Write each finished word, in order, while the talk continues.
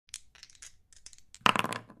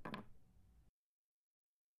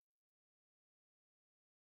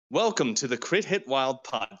Welcome to the Crit Hit Wild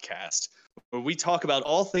podcast, where we talk about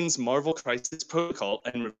all things Marvel Crisis Protocol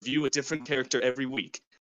and review a different character every week.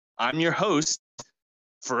 I'm your host,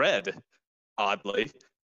 Fred, oddly.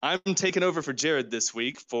 I'm taking over for Jared this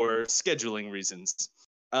week for scheduling reasons.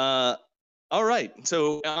 All right,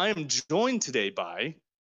 so I am joined today by...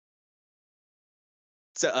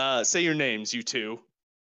 say your names, you two.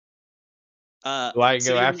 Do I say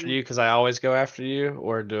go your after name- you because I always go after you,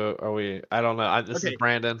 or are we? I don't know. This Okay. is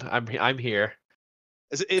Brandon. I'm here.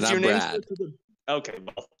 Is And your I'm name Brad. Okay,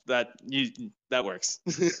 well, that works.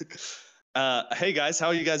 Hey guys, how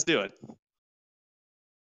are you guys doing?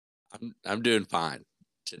 I'm doing fine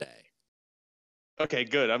today. Okay,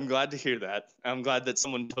 good. I'm glad to hear that. I'm glad that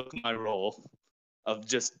someone took my role of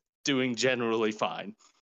just doing generally fine.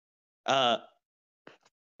 How's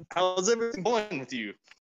everything going with you?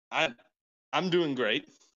 I'm doing great.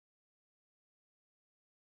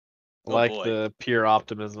 Like boy. the pure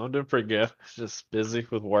optimism. I'm doing pretty good. Just busy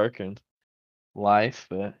with work and life,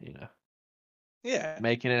 but Yeah.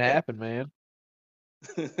 making it happen, man.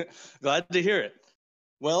 Glad to hear it.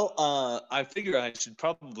 Well, I figure I should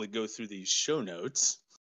probably go through these show notes.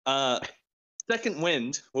 Second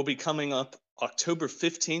Wind will be coming up October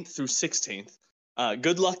 15th through 16th.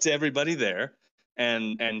 Good luck to everybody there,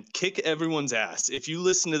 and kick everyone's ass. If you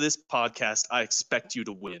listen to this podcast, I expect you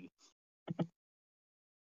to win.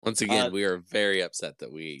 Once again, we are very upset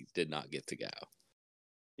that we did not get to go.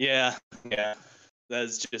 Yeah,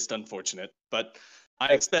 that's just unfortunate. But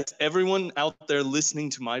I expect everyone out there listening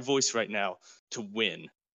to my voice right now to win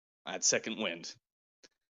at Second Wind.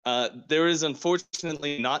 There is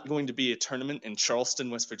unfortunately not going to be a tournament in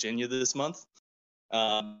Charleston, West Virginia this month.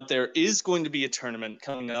 There is going to be a tournament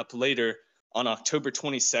coming up later on October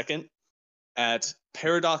 22nd at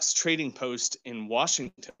Paradox Trading Post in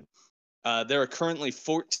Washington. There are currently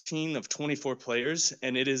 14 of 24 players,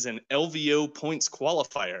 and it is an LVO points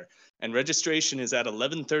qualifier, and registration is at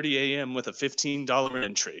 11:30 a.m. with a $15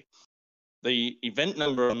 entry. The event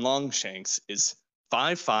number on Longshanks is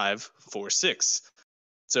 5546.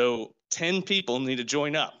 So 10 people need to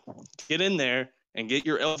join up. Get in there and get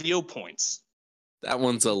your LVO points. That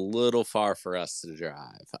one's a little far for us to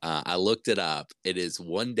drive. I looked it up. It is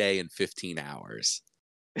 1 day and 15 hours.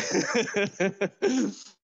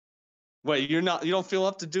 Wait, you don't feel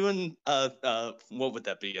up to doing what would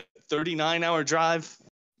that be? A 39-hour drive?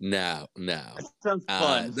 No. That sounds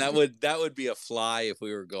fun. That would be a fly if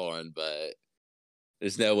we were going, but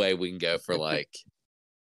there's no way we can go for like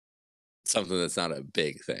something that's not a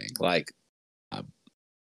big thing. Like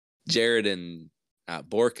Jared and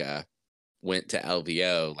Borka went to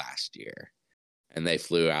LVO last year, and they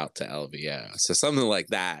flew out to LVO. So something like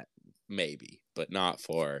that, maybe, but not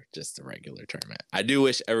for just a regular tournament. I do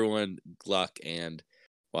wish everyone luck, and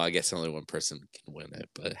well, I guess only one person can win it,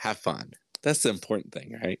 but have fun. That's the important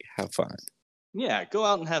thing, right? Have fun. Yeah, go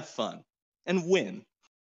out and have fun and win.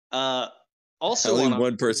 Also, only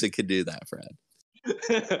one person can do that, Fred.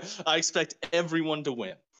 I expect everyone to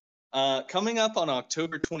win. Coming up on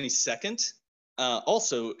October 22nd,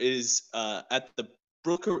 also is at the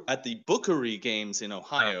Bookery Games in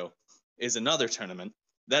Ohio is another tournament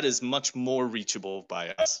that is much more reachable by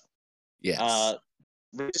us. Yes.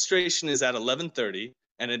 Registration is at 11:30,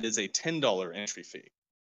 and it is a $10 entry fee.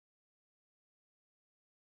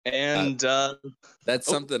 And that's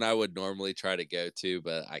something I would normally try to go to,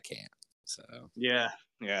 but I can't. So yeah.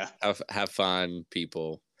 Have fun,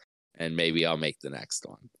 people, and maybe I'll make the next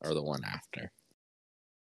one or the one after.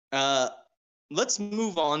 Let's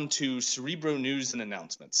move on to Cerebro news and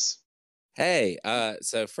announcements. Hey,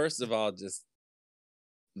 so first of all, just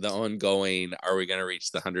the ongoing, are we going to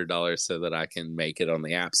reach the $100 so that I can make it on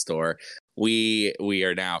the App Store? We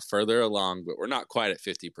are now further along, but we're not quite at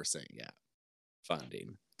 50% yet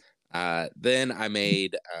funding. Then I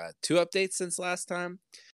made 2 updates since last time.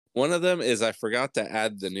 One of them is I forgot to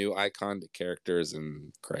add the new icon to characters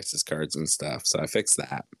and crisis cards and stuff, so I fixed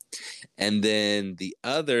that. And then the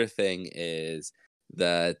other thing is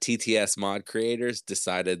the TTS mod creators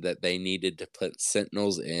decided that they needed to put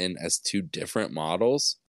Sentinels in as 2 different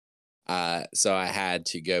models. So I had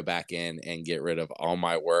to go back in and get rid of all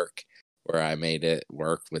my work where I made it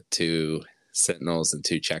work with 2 Sentinels and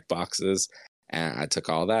 2 checkboxes. And I took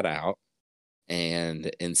all that out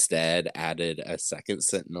and instead added a second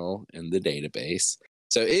Sentinel in the database.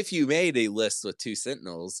 So if you made a list with 2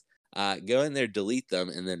 Sentinels, go in there, delete them,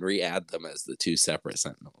 and then re-add them as the 2 separate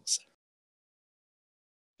Sentinels.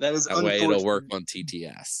 That way it'll work on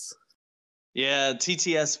TTS. Yeah,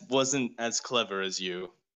 TTS wasn't as clever as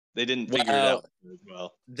you. They didn't figure it out as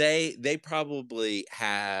well. They probably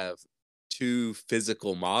have 2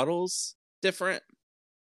 physical models different,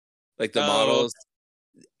 like the Oh, models,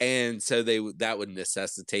 and so that would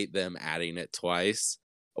necessitate them adding it twice.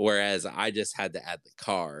 Whereas I just had to add the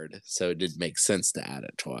card, so it didn't make sense to add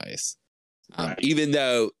it twice. right. Even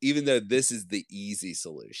though this is the easy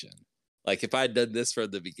solution. Like if I'd done this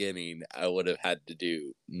from the beginning, I would have had to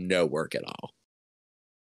do no work at all.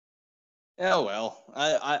 Oh well,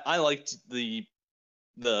 I liked the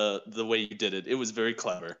way you did it. It was very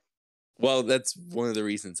clever. Well, that's one of the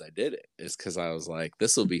reasons I did it, is because I was like,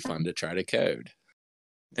 this will be fun to try to code.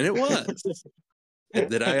 And it was. And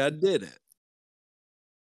then I undid it.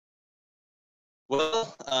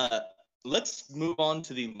 Well, let's move on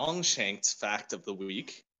to the Longshanks fact of the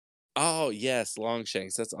week. Oh, yes,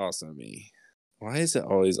 Longshanks. That's also me. Why is it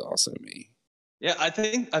always also me? Yeah, I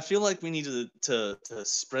feel like we need to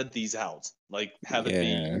spread these out, like have it be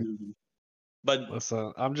Yeah. you. But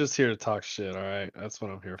Listen, I'm just here to talk shit. All right, that's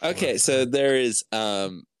what I'm here for. Okay, so there's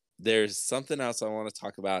something else I want to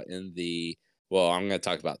talk about I'm going to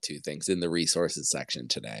talk about two things in the resources section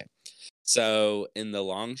today. So in the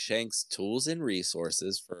Longshanks tools and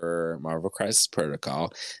resources for Marvel Crisis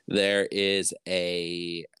Protocol, there is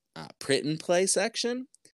a print and play section,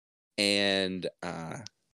 and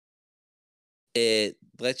it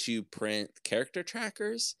lets you print character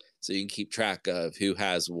trackers, so you can keep track of who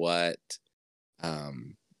has what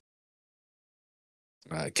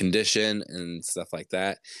condition and stuff like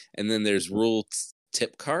that. And then there's rule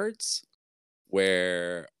tip cards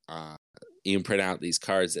where you can print out these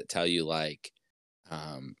cards that tell you like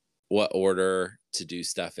what order to do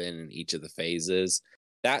stuff in each of the phases.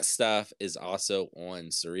 That stuff is also on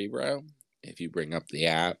Cerebro. If you bring up the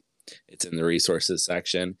app, it's in the resources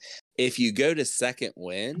section. If you go to Second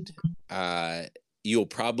Wind, you'll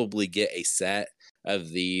probably get a set of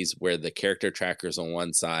these where the character tracker's on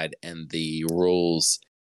one side and the rules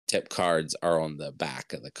tip cards are on the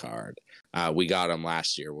back of the card. We got them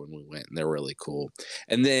last year when we went, and they're really cool.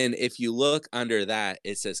 And then if you look under that,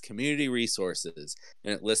 it says community resources,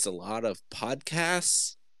 and it lists a lot of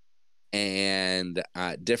podcasts and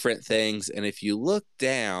different things. And if you look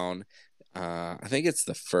down, I think it's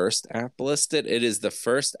the first app listed. It is the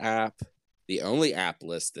first app, the only app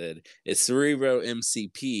listed. It's Cerebro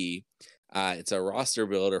MCP. It's a roster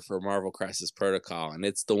builder for Marvel Crisis Protocol, and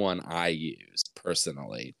it's the one I use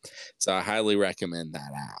personally. So I highly recommend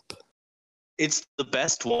that app. it's the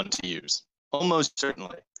best one to use, almost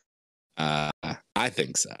certainly. I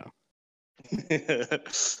think so.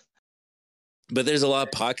 But there's a lot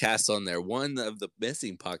of podcasts on there. One of the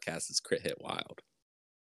missing podcasts is Crit Hit Wild.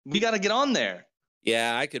 We got to get on there.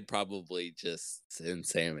 Yeah, I could probably just send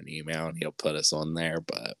Sam an email and he'll put us on there,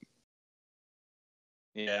 but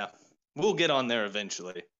Yeah, we'll get on there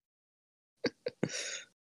eventually.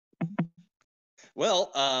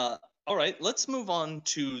 Well, all right, let's move on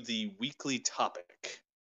to the weekly topic.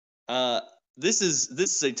 This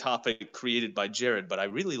is a topic created by Jared, but I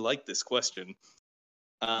really like this question.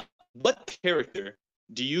 What character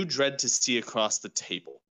do you dread to see across the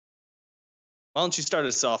table? Why don't you start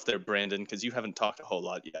us off there, Brandon, because you haven't talked a whole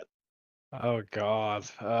lot yet. Oh God,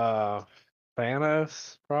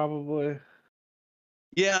 Thanos probably.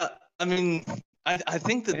 Yeah, I mean, I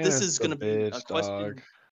think that this Thanos is going to be a bitch, question. dog.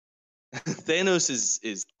 Thanos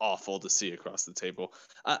is awful to see across the table.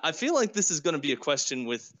 I feel like this is going to be a question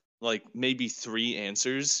with like maybe 3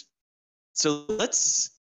 answers. So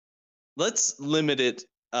let's limit it.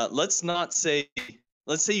 Let's not say.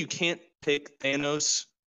 Let's say you can't pick Thanos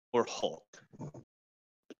or Hulk.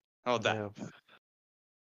 How about that? Yeah.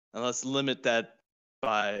 And let's limit that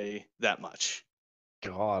by that much.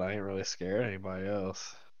 God, I ain't really scared of anybody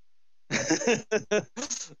else.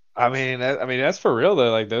 I mean, that's for real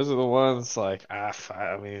though. Like those are the ones. Like, I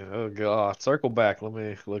mean, oh God, circle back. Let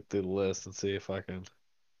me look through the list and see if I can.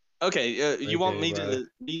 Okay, you think want me anybody.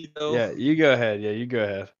 to go? Yeah, you go ahead. Yeah, you go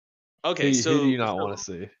ahead. Okay, Who do so you not want to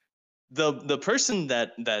see? the person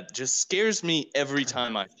that just scares me every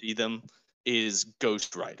time I see them is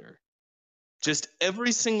Ghost Rider. Just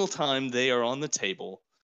every single time they are on the table,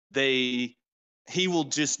 he will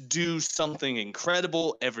just do something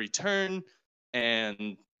incredible every turn,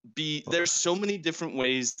 and there's so many different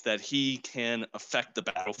ways that he can affect the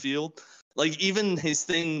battlefield. Like even his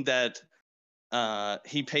thing that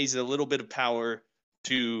he pays a little bit of power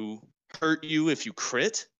to hurt you if you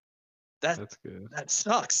crit. That's good. That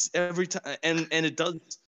sucks every time, and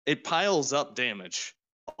it piles up damage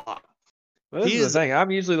a lot. Well, this He is the is thing.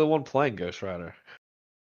 I'm usually the one playing Ghost Rider.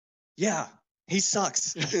 Yeah, he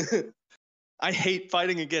sucks. I hate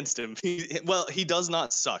fighting against him. He does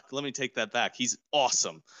not suck. Let me take that back. He's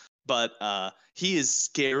awesome, but he is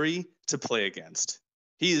scary to play against.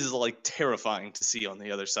 He is like terrifying to see on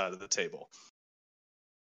the other side of the table.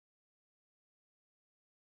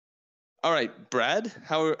 All right, Brad,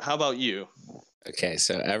 how about you? Okay,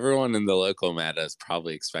 so everyone in the local meta is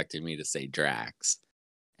probably expecting me to say Drax.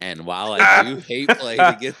 And while I do hate playing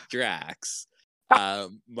against Drax,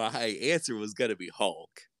 my answer was going to be Hulk.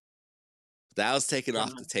 That was taken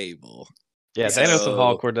off the table. Yeah, Yes. Thanos and So,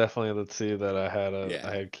 Hulk were definitely the two that I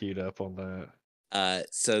Yeah. had queued up on that.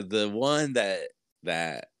 So the one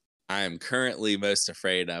that I am currently most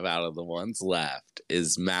afraid of out of the ones left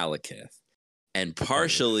is Malekith. And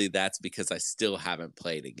partially that's because I still haven't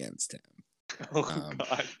played against him. Oh Um,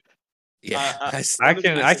 God. Yeah,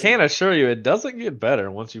 I can assure you, it doesn't get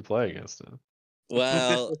better once you play against him.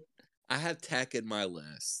 Well, I have tech in my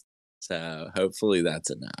list, so hopefully that's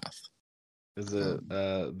enough. Is it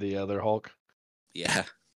the other Hulk? Yeah,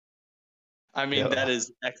 I mean, Yeah. that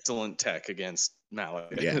is excellent tech against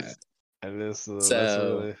Malekith. yeah. It is. That's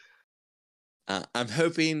So really. I'm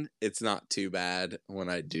hoping it's not too bad when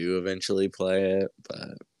I do eventually play it,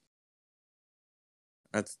 but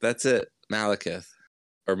that's it. Malekith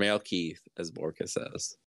or Malkeith, as Borka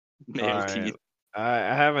says. Male All right. Keith. I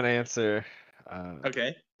have an answer.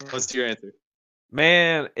 Okay. What's your answer?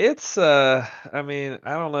 Man, it's I mean,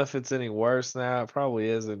 I don't know if it's any worse now. It probably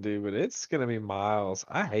isn't, dude, but it's gonna be Miles.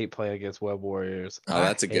 I hate playing against Web Warriors. Oh,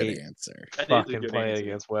 that's a good hate answer. That is a fucking good playing answer.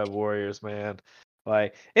 against Web Warriors, man.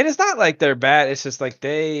 Like, and it's not like they're bad, it's just like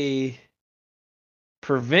they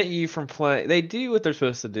prevent you from playing. They do what they're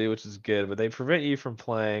supposed to do, which is good, but they prevent you from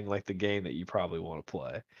playing like the game that you probably want to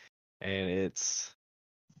play. And it's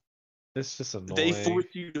just They annoying. force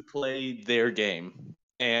you to play their game,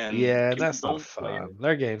 and Yeah, if you that's not don't play fun. it,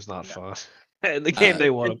 Their game's not no. fun. The game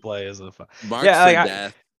they want to It- play isn't fun. Mark Yeah, for like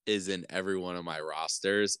Death is in every one of my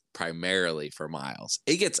rosters, primarily for Miles.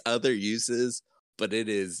 It gets other uses, but it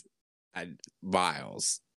is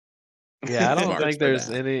Miles. yeah, I don't Mark think for there's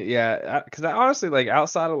Death. any. Yeah, because I honestly like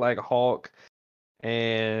outside of like Hulk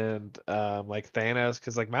and like Thanos,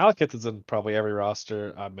 because like Malekith is in probably every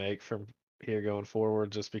roster I make from here going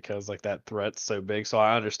forward, just because like that threat's so big. So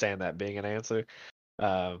I understand that being an answer.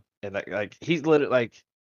 And that like he's literally like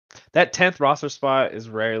that 10th roster spot is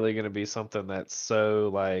rarely going to be something that's so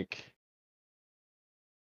like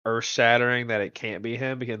earth shattering that it can't be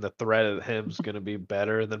him, because the threat of him's going to be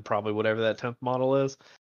better than probably whatever that 10th model is.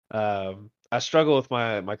 I struggle with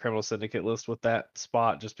my criminal syndicate list with that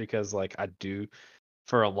spot, just because like I do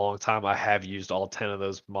for a long time I have used all 10 of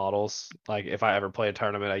those models. Like if I ever play a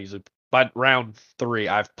tournament, I usually by round 3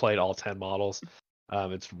 I've played all 10 models.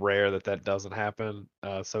 It's rare that doesn't happen,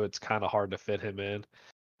 so it's kind of hard to fit him in.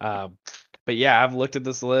 Um, but yeah, I've looked at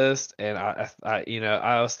this list, and I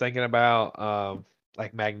was thinking about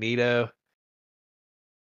like Magneto,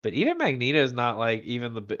 but even Magneto is not like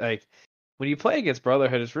even like when you play against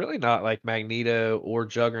Brotherhood, it's really not like Magneto or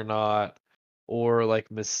Juggernaut or like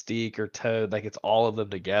Mystique or Toad. Like it's all of them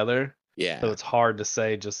together. Yeah. So it's hard to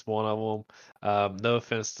say just one of them. No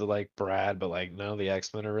offense to like Brad, but like none of the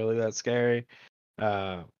X-Men are really that scary.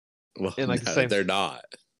 Uh, Well, and like the no, same, they're not.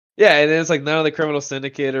 yeah, and it's like none of the Criminal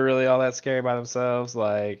Syndicate are really all that scary by themselves.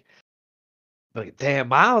 Like damn,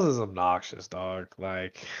 Miles is obnoxious, dog.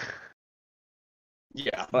 Like,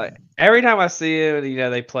 yeah. like every time I see him,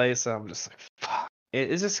 they play, so I'm just like, fuck.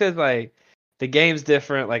 It's just because like the game's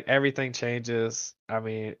different, like everything changes. I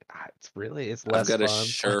mean, it's I've less got a fun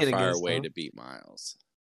playing surefire against way them. to beat Miles.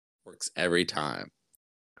 Works every time.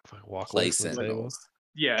 Fucking walk away Play from the table. Sentinels.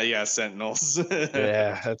 Yeah, Sentinels.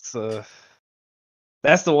 Yeah,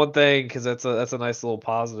 that's the one thing, because that's a nice little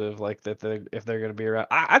positive, like that if they're gonna be around.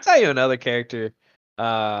 I tell you another character.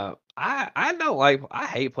 I don't like. I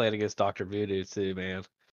hate playing against Doctor Voodoo too, man.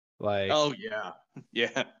 Like, Oh yeah.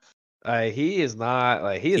 he is He's a not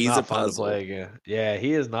fun to puzzle. play again. Yeah,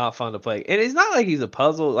 he is not fun to play, and it's not like he's a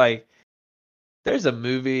puzzle. Like, there's a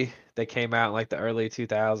movie that came out in like the early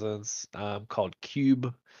 2000s, called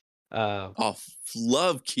Cube. Oh,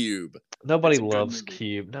 love Cube. Nobody It's a good loves movie.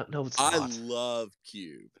 Cube. No, it's I not. love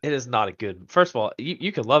Cube. It is not a good. First of all,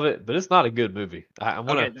 you can love it, but it's not a good movie. I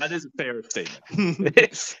want Okay, to. that is a fair statement.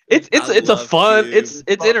 It's a love fun. Cube. It's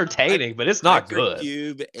entertaining, but it's not good.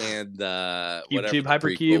 Hypercube and Cube whatever Tube, the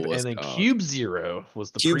prequel Hypercube, was and then called. Cube Zero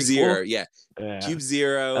was the Cube prequel. Zero, yeah. Yeah. Cube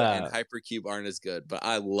Zero and Uh, Hypercube aren't as good, but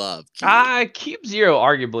I love Cube. Cube Zero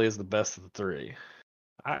arguably is the best of the three.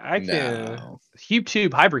 I can. No. Cube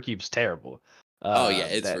Tube, Hypercube's terrible. Oh yeah,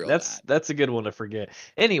 it's real bad. That's a good one to forget.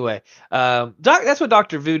 Anyway, that's what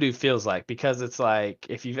Doctor Voodoo feels like, because it's like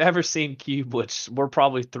if you've ever seen Cube, which we're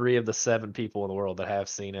probably 3 of the 7 people in the world that have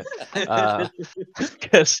seen it,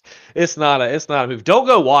 because it's not a movie. Don't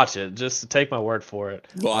go watch it. Just take my word for it.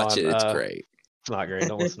 Watch it, it's great. It's not great.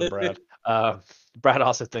 Don't listen to Brad. Brad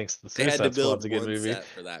also thinks the They had to Suicide build Squad's a good one movie. set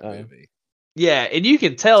for that movie. Yeah, and you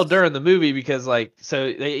can tell during the movie because it's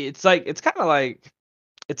kind of like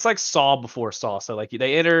it's like Saw before Saw. So like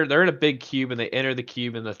they're in a big cube and they enter the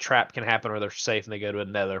cube and the trap can happen or they're safe and they go to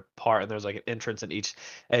another part and there's like an entrance in each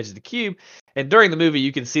edge of the cube. And during the movie,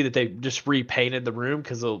 you can see that they just repainted the room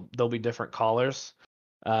because there'll be different colors,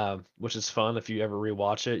 which is fun. If you ever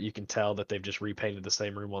rewatch it, you can tell that they've just repainted the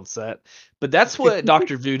same room on set. But that's what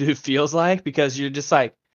Doctor Voodoo feels like because you're just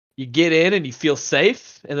like you get in and you feel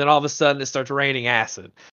safe, and then all of a sudden it starts raining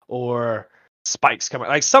acid or spikes come out.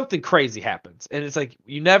 Like something crazy happens, and it's like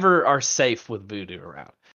you never are safe with voodoo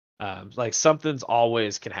around. Like something's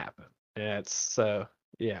always can happen, and it's so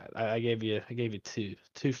yeah. I gave you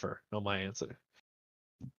two for on my answer.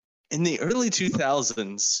 In the early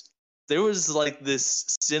 2000s, there was like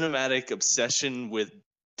this cinematic obsession with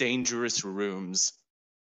dangerous rooms.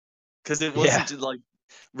 Because it Yeah, wasn't like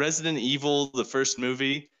Resident Evil, the first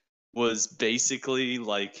movie, was basically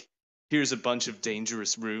like, here's a bunch of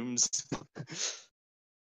dangerous rooms.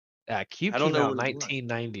 Cube I don't came know out in what it was.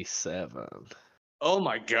 1997. Oh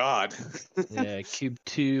my god. Yeah, Cube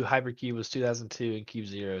 2, Hypercube was 2002, and Cube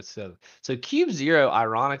 0 is 7. So Cube 0,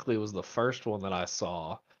 ironically, was the first one that I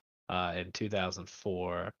saw in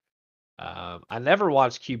 2004. I never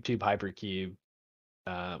watched Cube 2 Hypercube,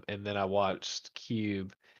 and then I watched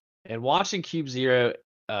Cube. And watching Cube 0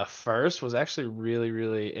 first was actually really,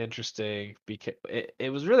 really interesting because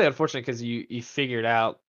it was really unfortunate because you figured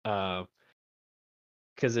out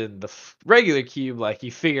because in the regular cube, like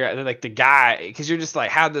you figure out like the guy, because you're just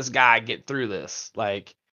like, how'd this guy get through this?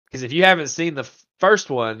 Like, because if you haven't seen the first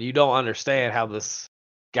one, you don't understand how this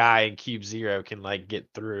guy in Cube 0 can like get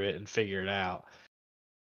through it and figure it out,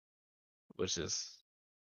 which is,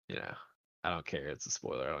 I don't care. It's a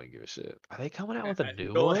spoiler. I don't give a shit. Are they coming out with a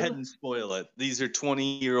new Go one? ahead and spoil it. These are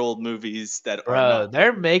 20-year-old movies that are Bro, not.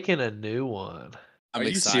 they're making a new one. I'm Are you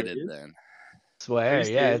excited serious? then. Swear,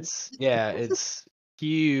 you yeah, serious? it's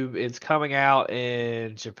Cube. It's coming out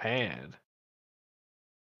in Japan.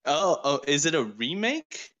 Oh, is it a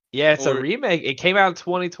remake? Yeah, it's a Or remake. It came out in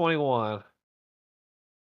 2021.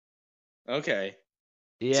 okay.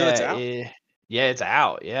 So Yeah, it's out. yeah, it's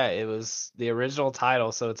out. Yeah, it was the original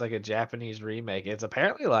title, so it's like a Japanese remake. It's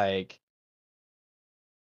apparently like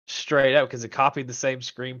straight up because it copied the same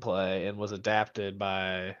screenplay and was adapted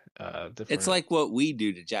by different. It's like what we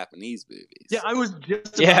do to Japanese movies. Yeah, I was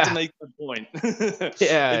just about Yeah. to make the point.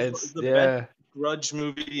 Yeah, it's the best Grudge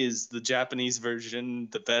movie is the Japanese version.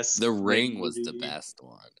 The best The Ring was the movie. best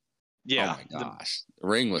one. Yeah. Oh my gosh. The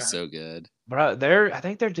Ring was so good. bro. I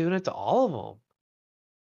think they're doing it to all of them.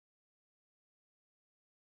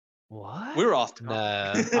 What? We're off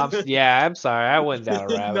No, topic. I'm sorry. I went down a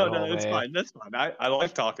rabbit no, hole, it's man. fine. That's fine. I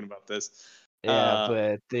like talking about this. Yeah,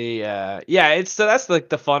 but it's so that's like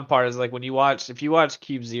the fun part is like when if you watch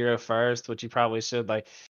Cube 0 first, which you probably should, like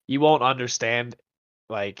you won't understand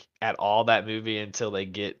like at all that movie until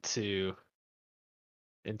like you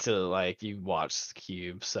watch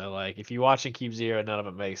Cube. So like if you're watching Cube 0 none of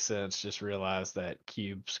it makes sense, just realize that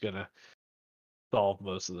Cube's gonna solve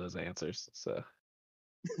most of those answers. So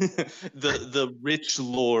the rich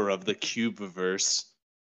lore of the Cubeverse.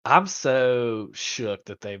 I'm so shook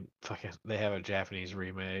that they have a Japanese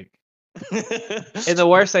remake. And the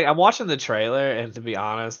worst thing, I'm watching the trailer, and to be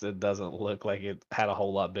honest, it doesn't look like it had a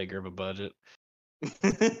whole lot bigger of a budget.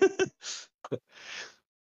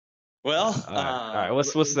 Well, all right.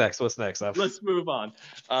 What's next? What's next? Let's move on.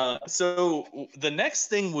 So the next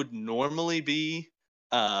thing would normally be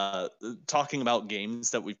talking about games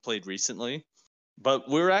that we've played recently, but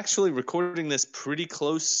we're actually recording this pretty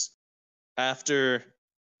close after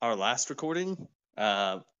our last recording,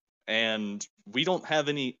 and we don't have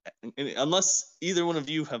any unless either one of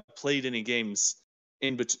you have played any games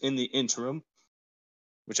in the interim,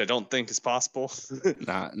 which I don't think is possible.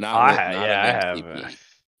 Not I haven't.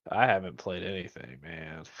 I haven't played anything,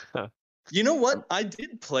 man. You know what? I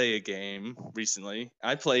did play a game recently.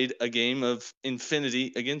 I played a game of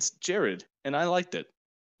Infinity against Jared, and I liked it.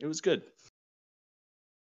 It was good.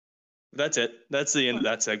 That's it. That's the end of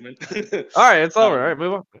that segment. All right, it's over. All right,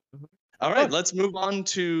 move on. All right, let's move on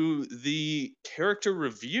to the character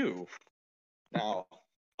review. Now,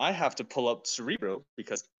 I have to pull up Cerebro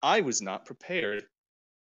because I was not prepared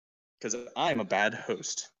because I'm a bad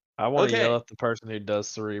host. I want to Okay. yell at the person who does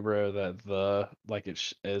Cerebro that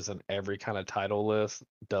it is in every kind of title list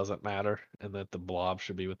doesn't matter, and that the blob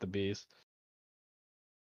should be with the bees.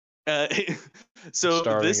 So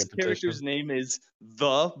Starting this a petition. character's name is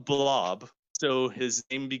the Blob. So his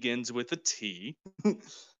name begins with a T.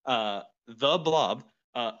 The Blob.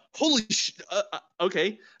 Holy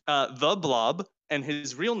okay. The Blob, and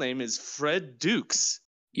his real name is Fred Dukes.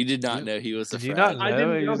 You did not know he was a Did you Fred? not I know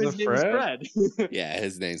didn't he know was a his name was Fred? Fred. Yeah,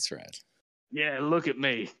 his name's Fred. Yeah, look at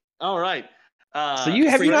me. All right. So have you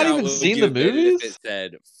Freak not out even would seen you the have been if it movies?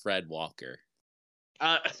 said Fred Walker.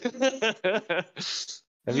 Uh,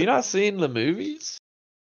 Have you not seen the movies?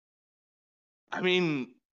 I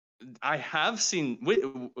mean, I have seen.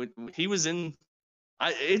 He was in.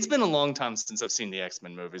 It's been a long time since I've seen the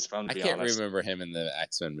X-Men movies. If I'm to I be can't honest. remember him in the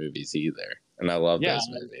X-Men movies either, and I love Yeah, those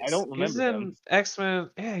I movies. don't He's remember him. in X-Men.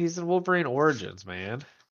 Yeah, he's in Wolverine Origins, man.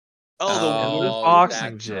 Oh, And the Oh,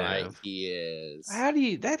 boxing that's right, gym. he is. How do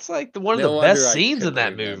you? That's like one of No the wonder best I scenes in couldn't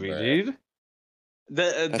that movie, remember. dude.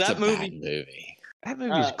 That's a that bad movie movie. That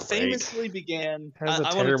movie's great. famously began. Has a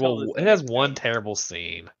I want to tell this terrible. It has one anecdote. terrible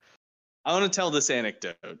scene. I want to tell this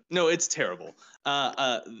anecdote. No, it's terrible.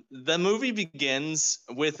 The movie begins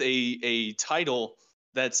with a title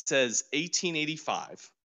that says 1885.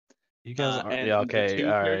 You guys are. And Yeah. the Okay. two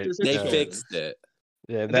All right. characters are They children. fixed it.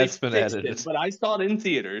 Yeah, They that's been fixed edited. it, but I saw it in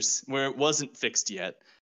theaters where it wasn't fixed yet.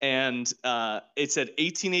 And it said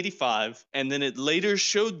 1885, and then it later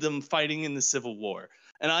showed them fighting in the Civil War.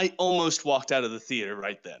 And I almost walked out of the theater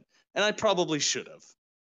right then. And I probably should have.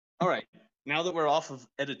 All right, now that we're off of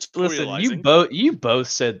Listen, editorializing. you both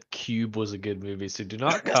said Cube was a good movie, so do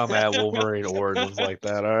not come at Wolverine Origins like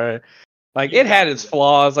that. All right. Like You it had got me its there.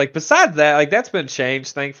 flaws. Like besides that, like that's been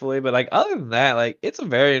changed, thankfully. But like other than that, like it's a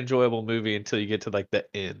very enjoyable movie until you get to like the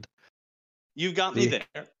end. You got me The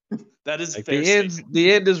there. That is a like fair statement.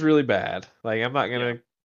 the end is really bad. Like I'm not gonna Yeah.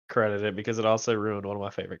 credit it because it also ruined one of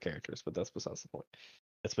my favorite characters. But that's besides the point.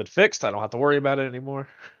 It's been fixed. I don't have to worry about it anymore.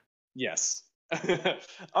 Yes.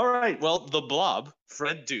 All right. Well, the Blob,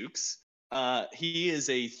 Fred Dukes. He is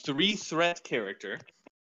a 3-threat character.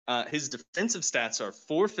 His defensive stats are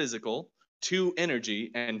 4 physical, 2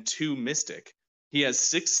 energy, and 2 mystic. He has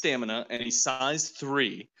 6 stamina, and he's size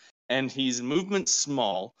 3, and he's movement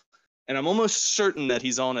small. And I'm almost certain that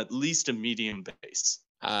he's on at least a medium base.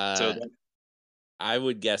 So I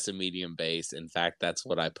would guess a medium base. In fact, that's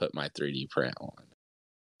what I put my 3D print on.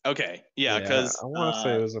 okay, yeah, because I want to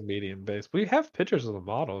say it was a medium base. We have pictures of the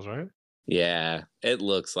models, right? Yeah, it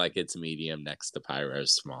looks like it's medium next to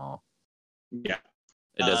Pyro's small. yeah,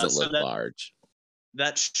 It doesn't so look large.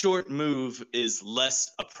 that short move is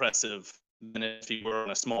less oppressive than if he were on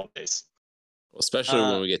a small base. Well, especially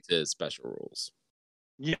when we get to special rules.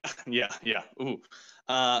 Yeah. Ooh.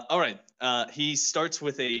 All right. He starts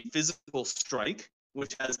with a physical strike,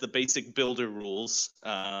 which has the basic builder rules,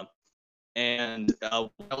 and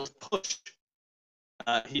wild push.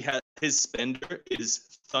 He has his spender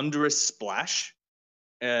is thunderous splash.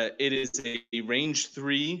 It is a range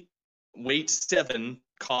 3, weight 7,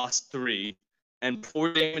 cost 3, and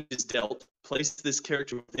 4 damage is dealt. Place this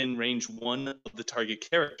character within range 1 of the target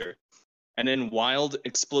character, and then wild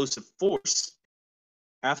explosive force.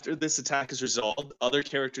 After this attack is resolved, other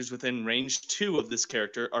characters within range 2 of this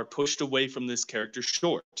character are pushed away from this character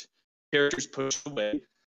short. Characters pushed away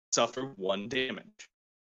suffer 1 damage.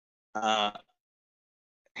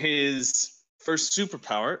 His first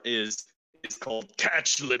superpower is called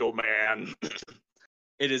Catch Little Man.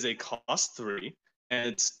 It is a cost 3, and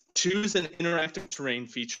it's choose an interactive terrain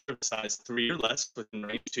feature of size 3 or less within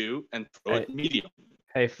range 2 and throw it medium.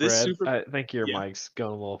 Hey This Fred, I think your yeah. mic's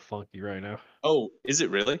going a little funky right now. Oh, is it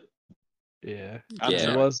really? Yeah. I'm Yeah. It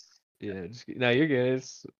sorry. was. Yeah. No, you're good.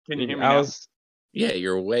 Can you hear me now? Yeah,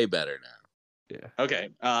 you're way better now. Yeah. Okay.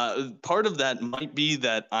 Part of that might be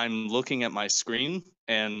that I'm looking at my screen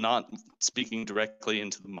and not speaking directly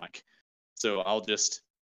into the mic. So I'll just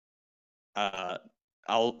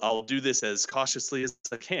I'll do this as cautiously as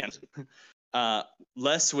I can.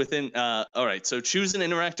 Less within all right, so choose an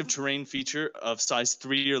interactive terrain feature of size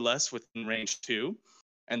 3 or less within range 2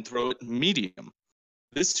 and throw it medium.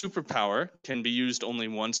 This superpower can be used only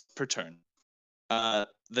once per turn.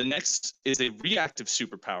 The next is a reactive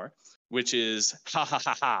superpower, which is ha ha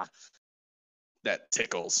ha ha. That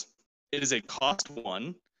tickles. It is a cost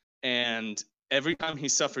 1, and every time he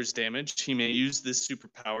suffers damage, he may use this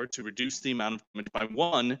superpower to reduce the amount of damage by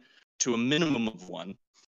 1 to a minimum of 1.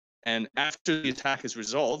 And after the attack is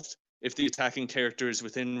resolved, if the attacking character is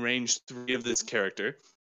within range 3 of this character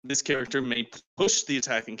may push the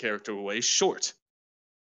attacking character away short.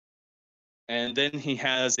 And then he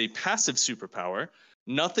has a passive superpower.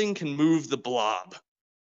 Nothing can move the Blob,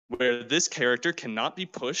 where this character cannot be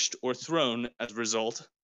pushed or thrown as a result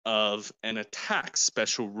of an attack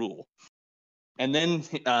special rule. And then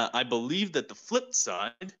I believe that the flip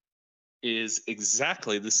side is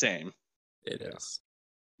exactly the same. It is.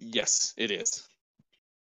 Yes, it is.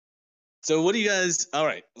 So what do you guys, all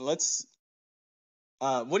right, let's,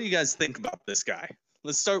 what do you guys think about this guy?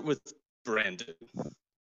 Let's start with Brandon.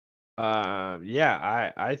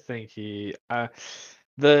 Yeah, I think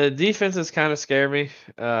the defenses kind of scare me.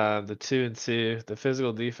 The 2-2, the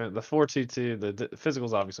physical defense, the 4-2-2, the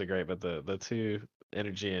physical's obviously great, but the two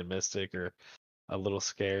energy and mystic are a little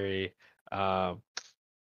scary. Um,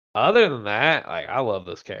 Other than that, like I love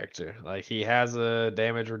this character. Like he has a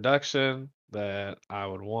damage reduction that I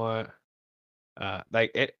would want.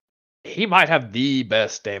 Like he might have the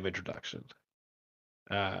best damage reduction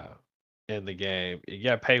uh in the game. You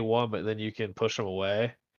gotta pay one, but then you can push them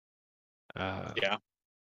away. Uh, Yeah.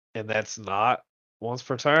 and that's not once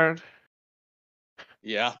per turn.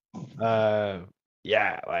 Yeah. Uh,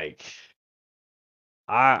 yeah, like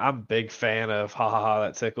I'm a big fan of ha ha ha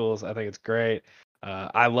that tickles. I think it's great.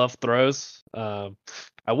 I love throws.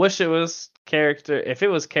 I wish it was character. If it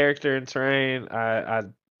was character and terrain,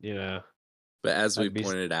 I'd you know But as we I'd be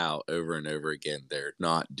pointed out over and over again, they're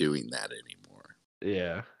not doing that anymore,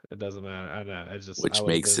 yeah. It doesn't matter. I know. It's just I which would have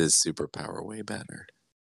makes been his superpower way better.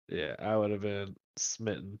 yeah. I would have been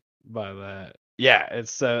smitten by that. Yeah.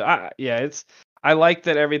 It's I like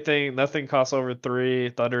that everything nothing costs over 3.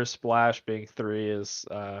 Thunder Splash being 3 is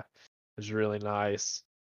really nice.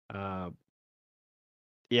 Um,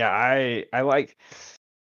 yeah, I like.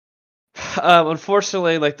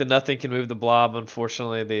 Unfortunately, like the nothing can move the blob.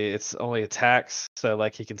 Unfortunately, it's only attacks, so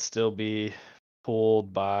like he can still be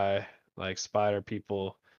pulled by like spider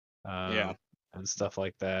people, Yeah. and stuff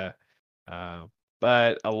like that.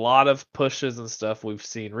 But a lot of pushes and stuff we've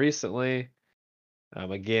seen recently.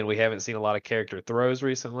 Again, we haven't seen a lot of character throws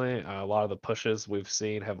recently. A lot of the pushes we've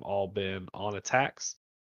seen have all been on attacks.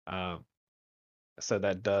 Um, so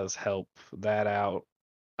that does help that out.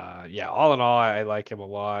 Yeah, all in all, I like him a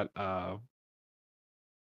lot. I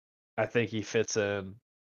think he fits in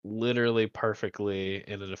literally perfectly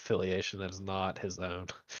in an affiliation that is not his own.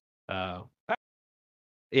 Uh,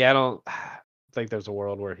 yeah, I don't think there's a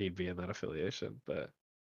world where he'd be in that affiliation, but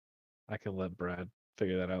I can let Brad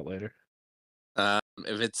figure that out later.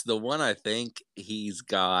 If it's the one, I think he's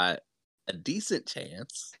got a decent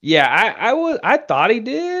chance. Yeah, I thought he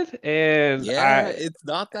did, and Yeah, it's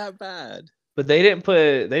not that bad. but they didn't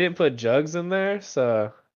put Jugs in there,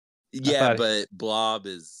 so I Yeah, thought but Blob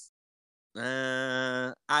is.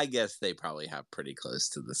 I guess they probably have pretty close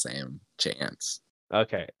to the same chance.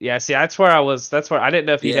 okay. Yeah, see, that's where I didn't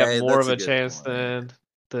know if he'd have Yeah, more that's of a a good chance point.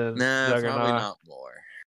 than Nah, probably Juggernaut. not more.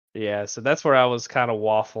 Yeah, so that's where I was kind of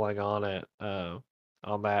waffling on it,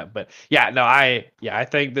 on that. But yeah, no, I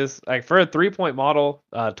think this like for a 3-point model,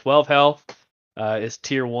 12 health, is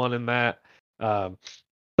tier 1 in that. Um,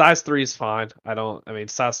 size 3 is fine. I mean,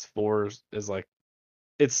 size 4 is like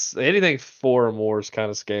it's anything 4 or more is kind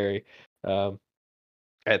of scary. Um,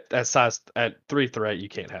 at 3 threat, you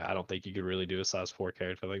can't have. I don't think you could really do a size 4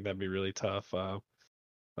 character. I think that'd be really tough.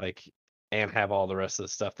 Like and have all the rest of the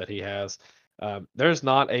stuff that he has. There's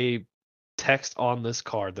not a text on this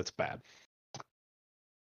card that's bad.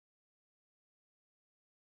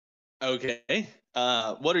 Okay.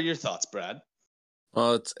 What are your thoughts, Brad?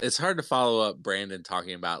 Well, it's hard to follow up Brandon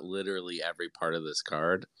talking about literally every part of this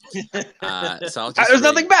card. So There's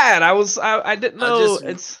nothing bad. I didn't I'll know just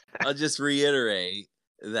it's I'll just reiterate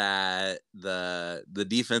that the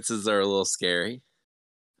defenses are a little scary.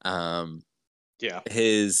 Yeah.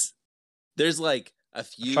 There's like a I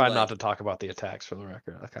few tried not like to talk about the attacks for the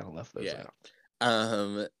record. I kind of left those yeah.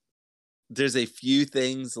 out. There's a few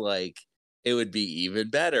things like it would be even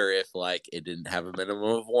better if like it didn't have a minimum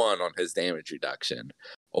of 1 on his damage reduction,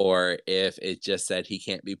 or if it just said he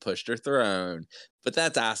can't be pushed or thrown. But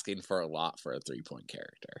that's asking for a lot for a 3-point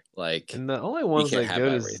character. Like And the only you ones can't that have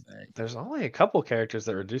good is everything. there's only a couple characters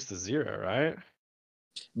that reduce to 0, right?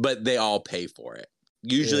 But they all pay for it.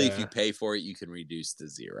 Usually if you Yeah. pay for it, you can reduce to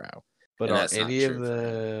 0. But And are that's not any of true for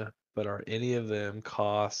him. them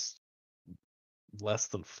cost less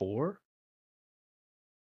than 4?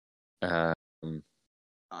 Um,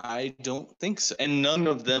 I don't think so. And none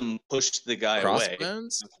of them pushed the guy away.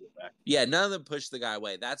 Crossbones? Yeah, none of them push the guy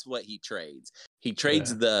away. That's what he trades. He trades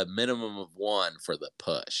Yeah. the minimum of 1 for the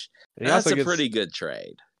push. And he That's also a gets pretty good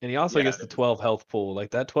trade. gets the 12 health pool. Like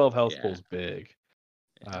that 12 health Yeah. pool's big.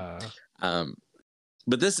 Yeah.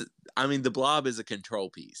 But this, I mean, the Blob is a control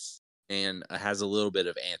piece and has a little bit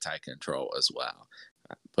of anti-control as well.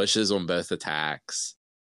 Pushes on both attacks,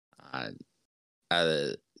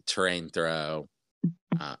 a terrain throw,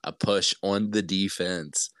 a push on the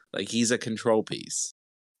defense. Like he's a control piece.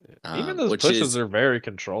 Even those Which pushes is are very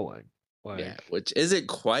controlling. yeah, Like which isn't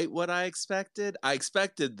quite what I expected. I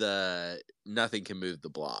expected the nothing can move the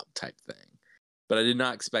Blob type thing, but I did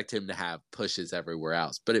not expect him to have pushes everywhere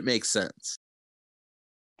else. But it makes sense.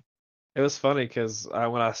 It was funny because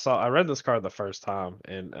I read this card the first time,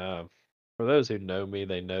 and for those who know me,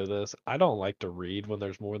 they know this. I don't like to read when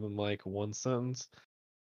there's more than like one sentence.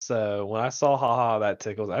 So when I saw haha that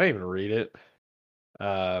tickles, I didn't even read it.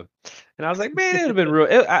 Uh, and I was like, man, it'd have been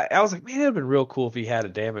real. I was like, man, it'd have been real cool if he had a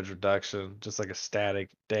damage reduction, just like a static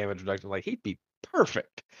damage reduction. Like he'd be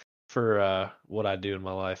perfect for what I do in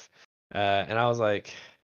my life. And I was like,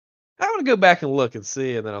 I want to go back and look and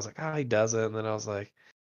see. And then I was like, oh, he doesn't. And then I was like,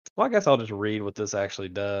 well, I guess I'll just read what this actually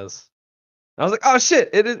does. And I was like, oh shit,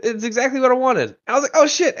 it's exactly what I wanted. And I was like, oh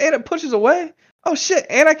shit, and it pushes away. Oh shit,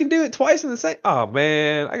 and I can do it twice in the same. Oh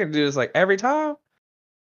man, I can do this like every time.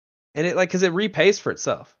 And it like because it repays for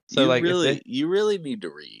itself. So like you really need to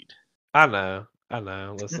read. I know.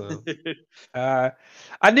 Listen,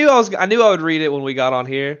 I knew I would read it when we got on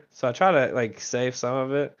here, so I try to like save some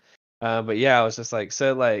of it. But yeah, I was just like,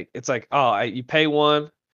 so like it's like, oh, you pay one,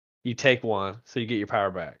 you take one, so you get your power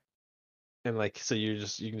back, and like so you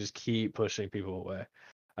can just keep pushing people away.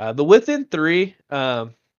 The within 3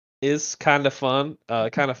 is kind of fun,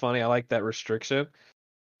 kind of funny. I like that restriction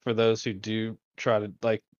for those who do try to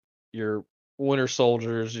like your Winter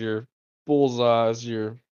Soldiers, your Bullseyes,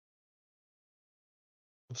 your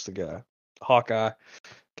what's the guy? Hawkeye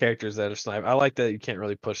characters that are snipe. I like that you can't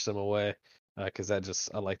really push them away because I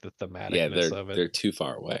like the thematicness of it. They're too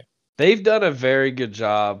far away. They've done a very good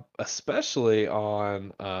job, especially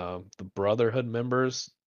on the Brotherhood members,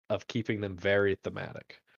 of keeping them very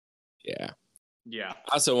thematic. Yeah. Yeah.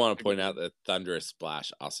 I also want to point out that Thunderous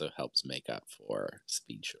Splash also helps make up for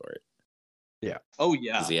Speed Short. Yeah. Oh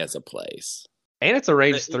yeah. Because he has a place. And it's a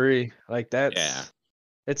range 3. Like that's yeah.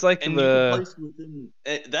 It's like and the you can place within,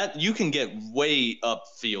 that you can get way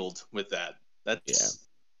upfield with that. That's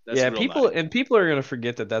people nice. People are gonna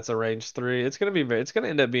forget that that's a range 3. It's gonna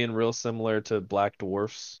end up being real similar to Black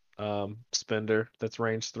Dwarf's spender that's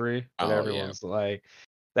range 3. But everyone's like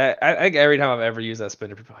that. I think every time I've ever used that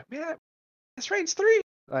spender, people are like, man, that's range 3.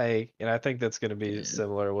 Like, and I think that's gonna be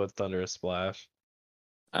similar with Thunderous Splash.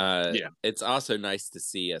 It's also nice to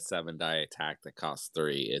see a 7-die attack that costs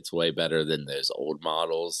 3. It's way better than those old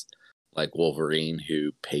models like Wolverine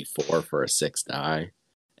who pay 4 for a 6-die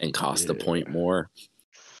and cost a point more.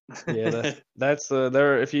 Yeah, that's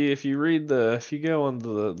there. If you go on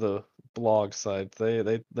the blog site,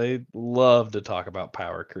 they love to talk about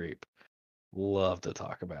power creep. Love to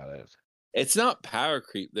talk about it. It's not power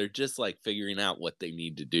creep. They're just like figuring out what they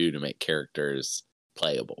need to do to make characters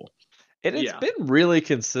playable. And it's been really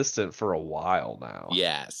consistent for a while now.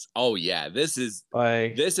 Yes. Oh yeah. This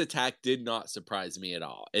attack did not surprise me at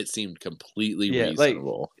all. It seemed completely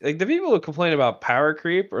reasonable. Like the people who complain about power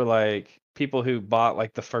creep are like people who bought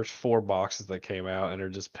like the first 4 boxes that came out and are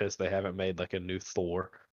just pissed they haven't made like a new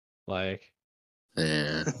Thor. Like,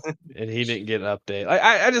 yeah. And he didn't get an update. Like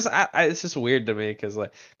it's just weird to me because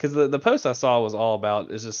the post I saw was all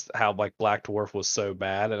about is just how like Black Dwarf was so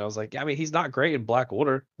bad, and I was like, I mean, he's not great in Black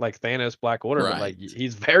Order, like Thanos Black Order, but like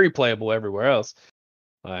he's very playable everywhere else.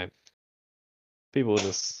 Like people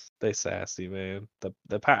just they sassy, man.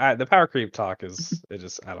 The power creep talk is it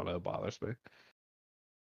just I don't know, it bothers me.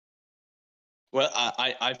 Well,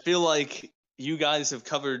 I feel like you guys have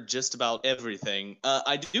covered just about everything.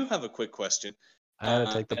 I do have a quick question. I had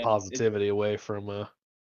to take the positivity away from me.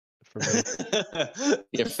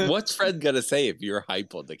 What's Fred gonna say if you're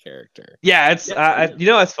hype on the character? Yeah, it's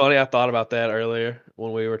it's funny. I thought about that earlier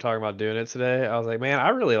when we were talking about doing it today. I was like, man, I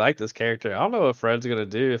really like this character. I don't know what Fred's gonna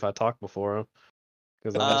do if I talk before him.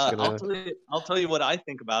 Because I'm just gonna. I'll tell you what I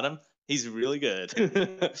think about him. He's really good.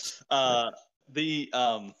 I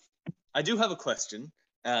do have a question.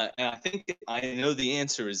 And I think I know the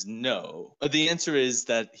answer is no. The answer is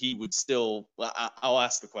that he would still. Well, I'll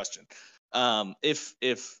ask the question. If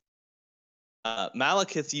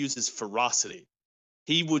Malekith uses ferocity,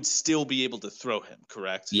 he would still be able to throw him,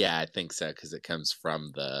 correct? Yeah, I think so because it comes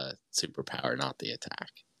from the superpower, not the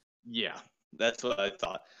attack. Yeah, that's what I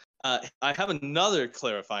thought. I have another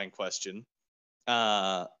clarifying question.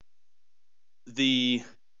 God,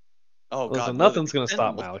 nothing's gonna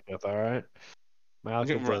stop Malekith. All right.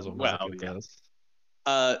 Malekith does what Malekith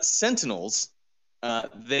does. Sentinels,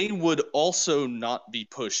 they would also not be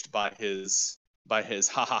pushed by his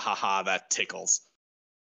ha ha ha ha that tickles.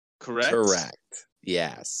 Correct? Correct.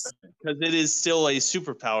 Yes. Because it is still a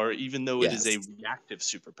superpower, even though it is a reactive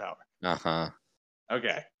superpower. Uh-huh.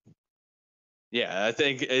 Okay. Yeah, I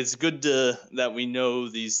think it's good that we know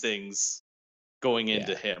these things going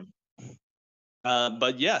into him.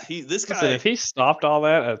 But yeah, this guy. Listen, if he stopped all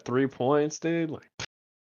that at 3 points, dude, like.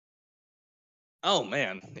 Oh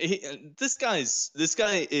man, this guy is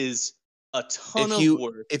a ton of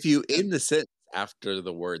work. If you end the sentence after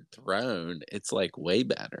the word throne, it's like way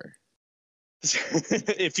better.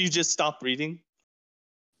 If you just stop reading.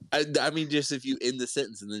 I mean, just if you end the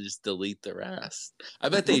sentence and then just delete the rest. I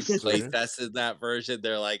bet they play tested that version.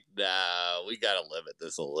 They're like, no, we got to limit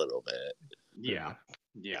this a little bit. Yeah.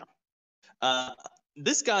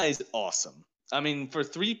 This guy's awesome. I mean, for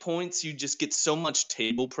 3 points, you just get so much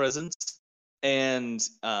table presence, and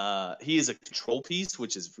he is a control piece,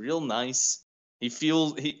 which is real nice. I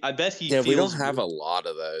bet he feels. We don't have a lot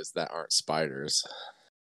of those that aren't spiders.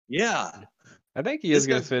 Yeah. I think he is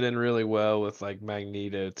going to fit in really well with like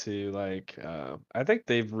Magneto too. Like, I think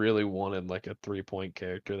they've really wanted like a 3-point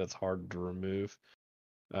character that's hard to remove.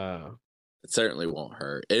 It certainly won't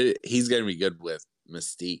hurt. He's going to be good with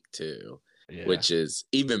Mystique too, which is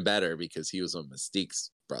even better because he was on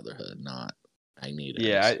Mystique's Brotherhood, not Magneto's.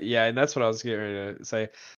 Yeah, and that's what I was getting ready to say.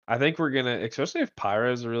 I think we're gonna, especially if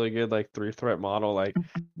Pyro's a really good like 3-threat model. Like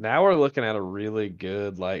now we're looking at a really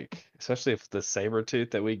good like, especially if the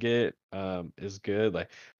Sabretooth that we get is good. Like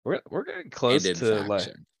we're getting close to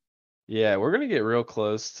like, yeah, we're gonna get real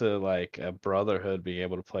close to like a Brotherhood being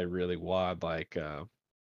able to play really wide, like a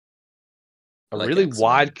like really X-Men.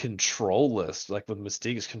 wide control list, like with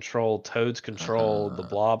Mystique's control, Toad's control, the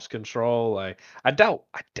Blob's control. Like I doubt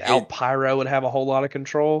Pyro would have a whole lot of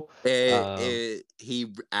control. He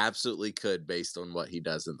absolutely could, based on what he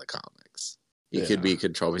does in the comics. He could be a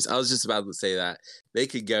control piece. I was just about to say that they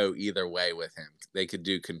could go either way with him. They could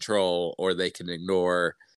do control, or they can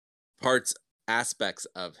ignore aspects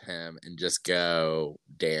of him and just go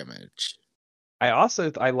damage.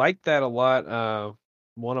 I like that a lot.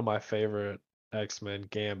 One of my favorite X-Men,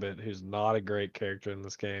 Gambit, who's not a great character in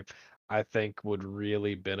this game, I think would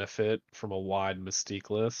really benefit from a wide Mystique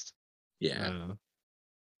list. Yeah.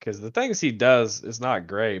 Because the things he does is not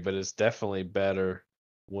great, but it's definitely better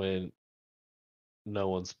when no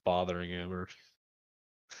one's bothering him, or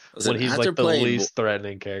when he's like the least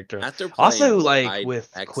threatening character. Also, like with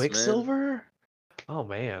X-Men, Quicksilver. Oh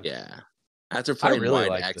man. Yeah. After playing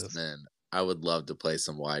Wide X-Men, I would love to play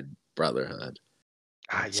some Wide Brotherhood.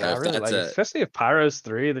 Yeah, I really like it. Especially if Pyro's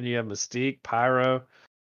 3, then you have Mystique, Pyro,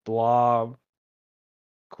 Blob,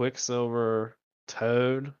 Quicksilver,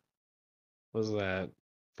 Toad. What was that?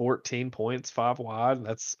 14 points, 5 wide.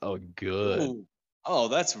 That's good. Ooh. Oh,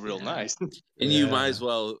 that's real nice. And you might as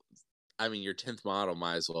well, I mean, your 10th model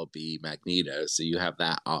might as well be Magneto, so you have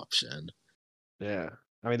that option. Yeah.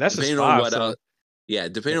 I mean, that's depending just 5, on what else. Yeah,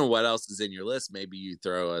 depending on what else is in your list, maybe you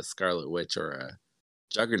throw a Scarlet Witch or a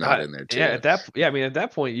Juggernaut in there too. Yeah, I mean, at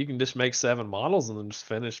that point you can just make 7 models and then just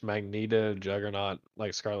finish Magneto, Juggernaut,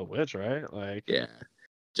 like Scarlet Witch, right? Like, yeah,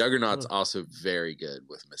 Juggernaut's also very good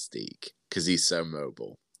with Mystique because he's so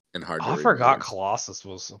mobile and hard to remove. I forgot Colossus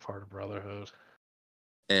was a part of Brotherhood.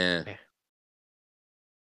 That's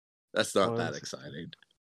not that exciting.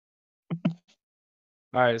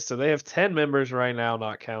 All right, so they have 10 members right now,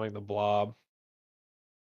 not counting the Blob.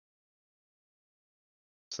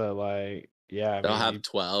 So like, yeah, they'll have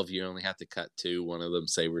 12. You only have to cut 2. One of them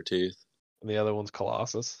Sabretooth. And the other one's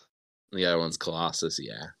Colossus. The other one's Colossus,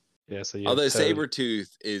 yeah. Yeah, so although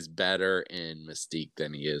Sabretooth is better in Mystique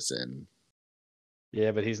than he is in.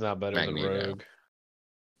 Yeah, but he's not better Magneto. than Rogue.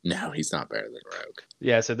 No, he's not better than Rogue.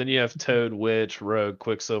 Yeah, so then you have Toad, Witch, Rogue,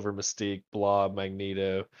 Quicksilver, Mystique, Blob,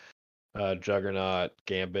 Magneto, Juggernaut,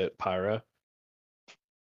 Gambit, Pyro.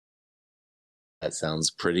 That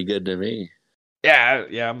sounds pretty good to me. Yeah,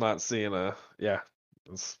 I'm not seeing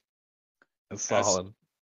it's solid.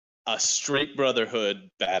 A straight Brotherhood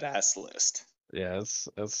badass list. Yeah,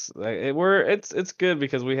 it's good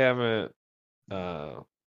because we haven't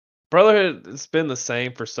Brotherhood. It's been the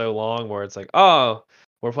same for so long where it's like, oh,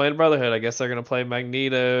 we're playing Brotherhood. I guess they're gonna play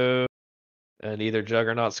Magneto and either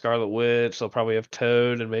Juggernaut, Scarlet Witch. They'll probably have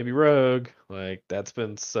Toad and maybe Rogue. Like that's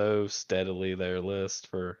been so steadily their list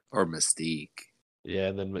or Mystique. Yeah,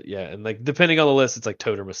 and like depending on the list, it's like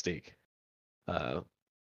Toad or Mystique.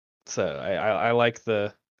 So I like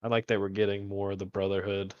that we're getting more of the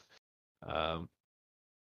Brotherhood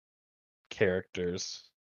characters.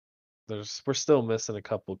 We're still missing a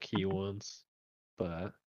couple key ones,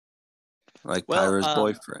 but like Pyro's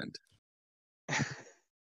boyfriend.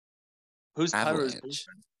 Who's Pyro's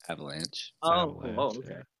boyfriend? Avalanche. Oh, okay.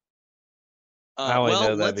 Yeah. I only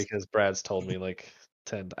know that because Brad's told me like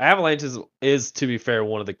 10. Avalanche is to be fair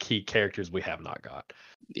one of the key characters we have not got.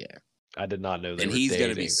 Yeah, I did not know that. And he's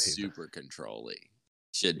gonna be super controlly.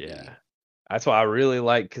 Should be. That's why I really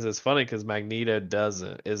like, because it's funny because Magneto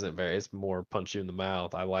isn't very. It's more punch you in the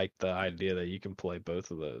mouth. I like the idea that you can play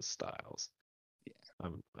both of those styles. Yeah,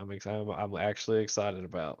 I'm excited. I'm actually excited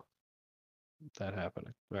about that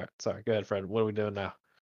happening. All right, sorry. Go ahead, Fred. What are we doing now?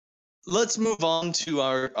 let's move on to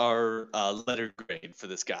our letter grade for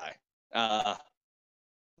this guy.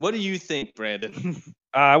 What do you think, Brandon?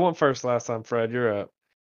 I went first last time, Fred. You're up.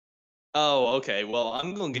 Oh, okay. Well,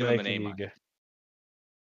 I'm gonna give him an A Making you minus.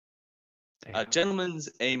 go. A Damn. gentleman's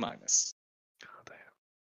A minus. Oh, damn.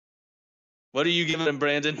 What are you giving him,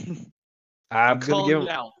 Brandon? I'm gonna calling give you him.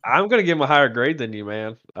 out. I'm gonna give him a higher grade than you,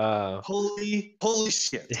 man. Holy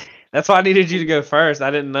shit. That's why I needed you to go first.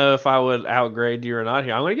 I didn't know if I would outgrade you or not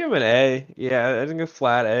here. I'm gonna give him an A. Yeah, I think a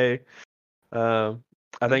flat A.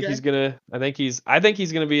 I think Okay. he's gonna. I think he's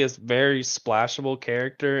gonna be a very splashable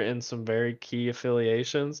character in some very key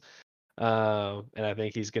affiliations. And I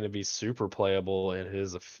think he's gonna be super playable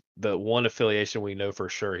in the one affiliation we know for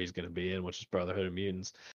sure he's gonna be in, which is Brotherhood of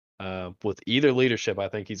Mutants. With either leadership, I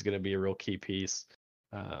think he's gonna be a real key piece.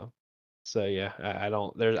 So yeah, I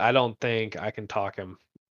don't think I can talk him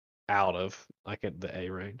out of like at the A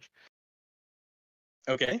range.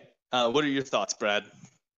 Okay. What are your thoughts, Brad?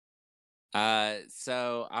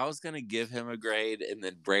 So I was gonna give him a grade, and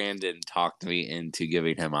then Brandon talked me into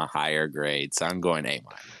giving him a higher grade. So I'm going A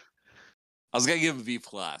minus. I was gonna give him B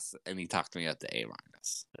plus, and he talked me up to A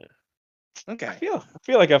minus. Okay. I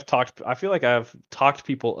feel like I've talked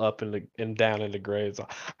people up and down into grades.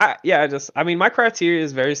 I mean my criteria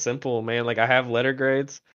is very simple, man. Like I have letter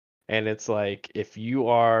grades, and it's like if you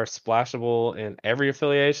are splashable in every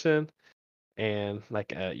affiliation and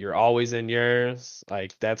like you're always in yours,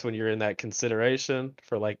 like that's when you're in that consideration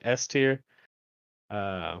for like S tier.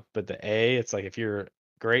 But the A, it's like if you're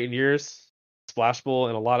great in yours, splashable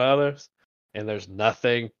in a lot of others, and there's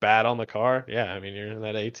nothing bad on the car, yeah, I mean you're in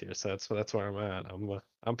that A tier. So that's where I'm at.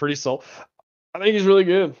 I'm pretty sold. I think he's really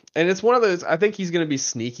good, and it's one of those. I think he's gonna be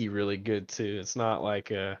sneaky, really good too. It's not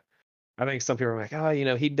like I think some people are like,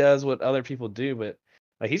 oh, he does what other people do, but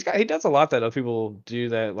like he does a lot that other people do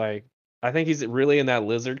that like I think he's really in that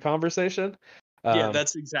lizard conversation. Yeah, Um,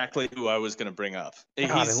 that's exactly who I was gonna bring up. God,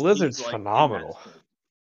 and He's Lizard's like in that phenomenal. state.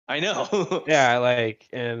 I know. Yeah, like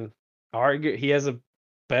and argue he has a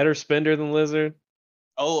better spender than Lizard.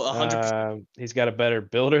 Oh, 100%. He's got a better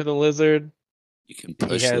builder than Lizard. You can He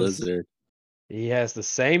push has Lizard. he has the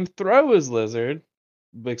same throw as Lizard,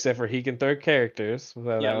 except for he can throw characters. So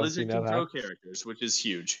Yeah, that was Lizard can throw characters, which is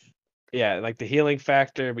huge. yeah, like the healing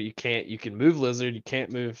factor, but you can move Lizard, you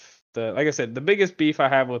can't move like I said, the biggest beef I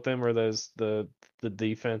have with him are the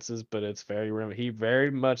defenses, but it's he very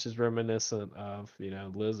much is reminiscent of,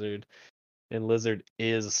 Lizard, and Lizard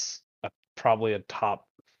is probably a top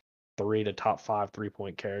 3 to top 5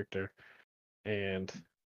 3-point character, and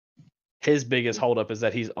his biggest holdup is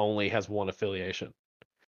that he's only has one affiliation,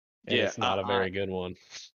 and Yeah, it's not a very good one.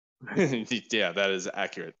 yeah, that is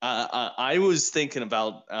accurate. I was thinking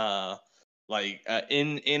about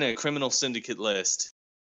in a criminal syndicate list,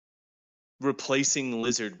 replacing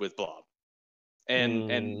Lizard with Blob, and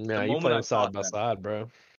the Yeah, you moment play I them side thought by that, side, bro.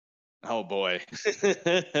 oh boy. This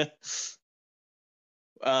is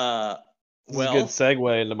a good Well,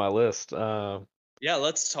 segue into my list. yeah,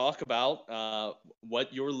 let's talk about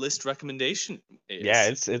what your list recommendation Yeah,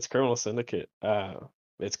 is. it's Criminal Syndicate.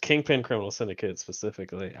 It's Kingpin Criminal Syndicate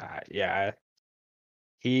specifically.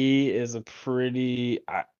 He is a pretty.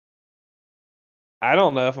 I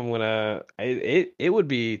don't know if I'm gonna. It would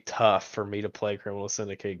be tough for me to play Criminal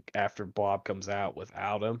Syndicate after Blob comes out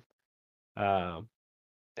without him. Um,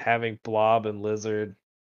 Having Blob and Lizard.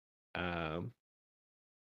 Um,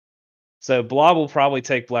 so Blob will probably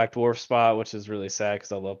take Black Dwarf spot, which is really sad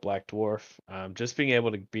because I love Black Dwarf. Just being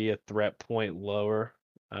able to be a threat point lower,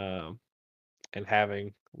 and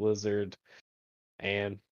having Lizard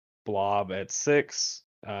and Blob at 6,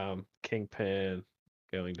 Kingpin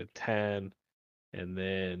going to 10, and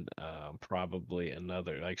then probably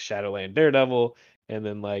another like Shadowland Daredevil, and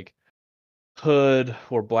then like Hood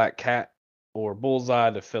or Black Cat or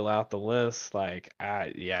Bullseye to fill out the list.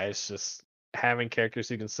 It's just having characters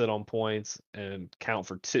who can sit on points and count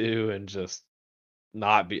for 2 and just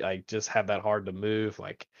not be like just have that hard to move,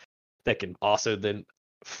 like that can also then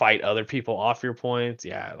fight other people off your points.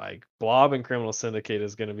 Yeah, like Blob and Criminal Syndicate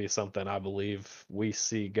is going to be something I believe we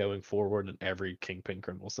see going forward in every Kingpin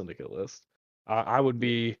Criminal Syndicate list. I would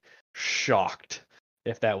be shocked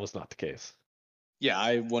if that was not the case. Yeah,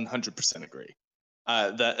 I 100% agree.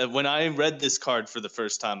 That when I read this card for the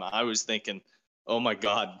first time, I was thinking, "Oh my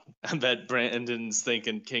God, I bet Brandon's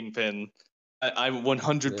thinking Kingpin." I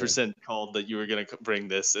 100% called that you were gonna bring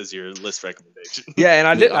this as your list recommendation. Yeah,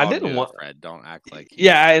 and We I all didn't knew want. it, Fred. Don't act like you.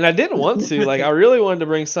 Yeah, and I didn't want to. Like, I really wanted to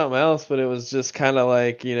bring something else, but it was just kind of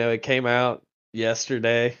like, it came out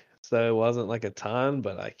yesterday, so it wasn't like a ton.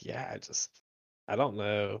 But like, yeah, I don't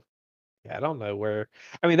know. Yeah, I don't know where.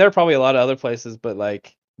 I mean, there are probably a lot of other places, but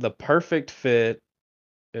like the perfect fit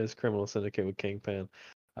is Criminal Syndicate with Kingpin.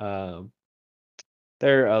 Um,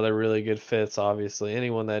 there are other really good fits, obviously.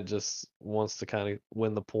 Anyone that just wants to kind of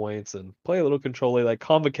win the points and play a little control, like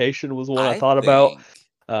Convocation was one I thought about.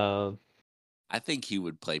 I think he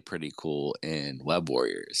would play pretty cool in Web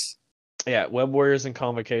Warriors. Yeah, Web Warriors and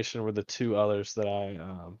Convocation were the two others that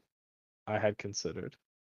I had considered.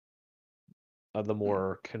 The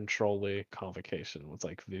more control-y Convocation was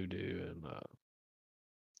like Voodoo and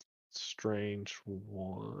Strange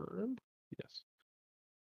One. Yes.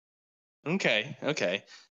 Okay.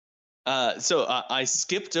 So I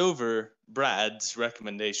skipped over Brad's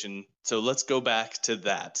recommendation, so let's go back to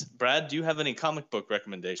that. Brad, do you have any comic book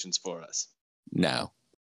recommendations for us? No.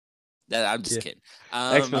 I'm just kidding.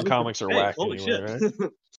 X-Men comics are whack holy anyway, shit.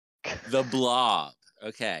 right? The Blob.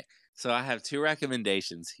 Okay. So I have two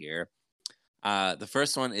recommendations here. The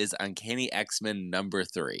first one is Uncanny X-Men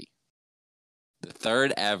 #3. The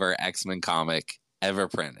third ever X-Men comic ever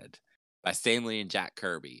printed by Stan Lee and Jack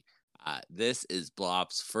Kirby. This is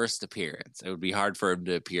Blob's first appearance. It would be hard for him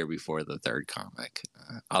to appear before the third comic,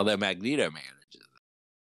 although Magneto manages it.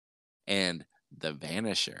 And the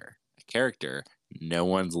Vanisher, a character no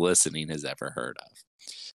one's listening has ever heard of.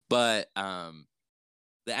 But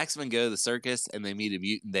the X-Men go to the circus and they meet a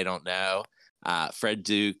mutant they don't know. Fred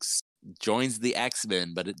Dukes joins the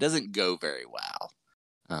X-Men, but it doesn't go very well.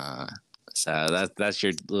 So that's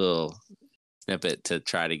your little snippet to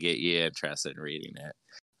try to get you interested in reading it.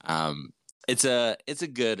 It's a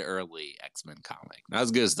good early X-Men comic. Not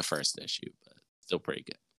as good as the first issue, but still pretty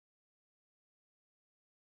good.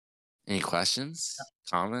 Any questions,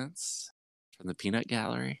 comments from the Peanut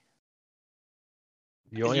Gallery?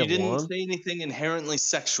 You didn't say anything inherently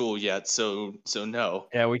sexual yet, so no.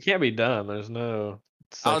 Yeah, we can't be done. There's no.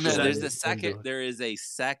 Oh no, there's a second. There is a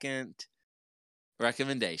second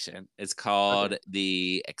recommendation. It's called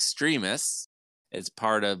The Extremists. It's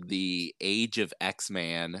part of the Age of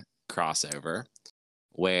X-Man crossover,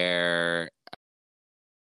 where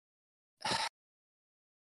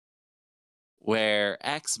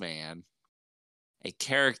X-Man, a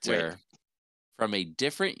character from a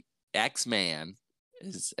different X-Man,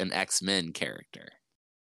 is an X-Men character.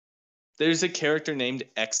 There's a character named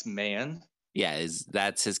X-Man? Yeah,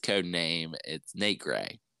 that's his code name. It's Nate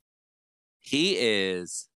Gray. He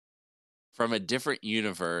is from a different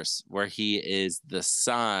universe where he is the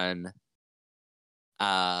son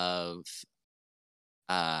of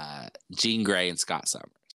Jean Grey and Scott Summers.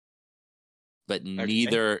 But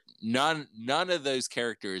none of those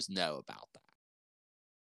characters know about that.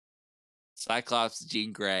 Cyclops,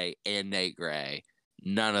 Jean Grey, and Nate Gray,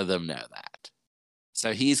 none of them know that.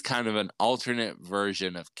 So he's kind of an alternate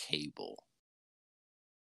version of Cable.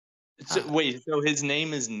 So his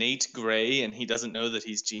name is Nate Gray, and he doesn't know that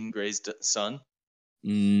he's Jean Grey's son?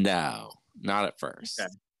 No, not at first. Okay.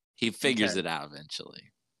 He figures it out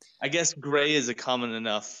eventually. I guess Gray is a common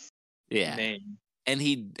enough name. And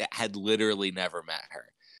he had literally never met her.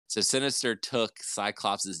 So Sinister took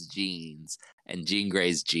Cyclops' genes and Jean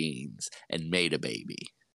Grey's genes and made a baby.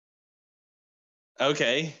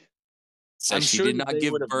 Okay. So she did not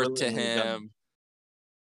give birth to him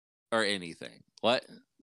or anything. What?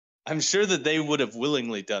 I'm sure that they would have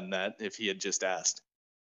willingly done that if he had just asked.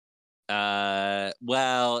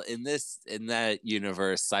 Well, in that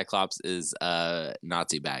universe, Cyclops is a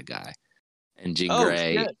Nazi bad guy, and Jean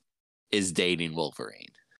Grey is dating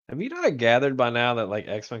Wolverine. Have you not gathered by now that like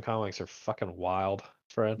X-Men comics are fucking wild,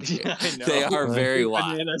 Fred? Yeah, I know. They are very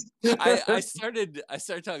wild. I started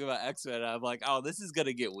talking about X-Men, and I'm like, oh, this is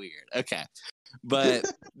gonna get weird. Okay. But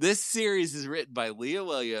this series is written by Leah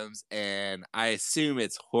Williams, and I assume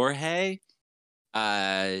it's Jorge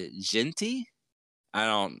Genty. I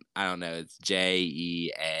don't know. It's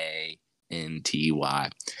Jeanty.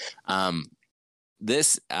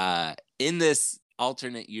 This in this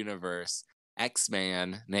alternate universe,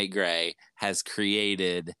 X-Man Nate Gray has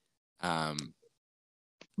created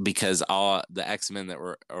because all the X-Men that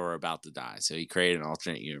were about to die. So he created an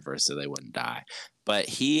alternate universe so they wouldn't die. But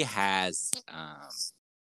he has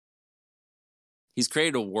he's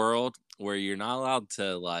created a world where you're not allowed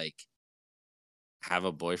to like have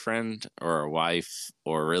a boyfriend or a wife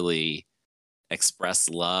or really express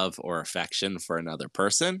love or affection for another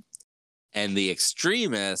person. And the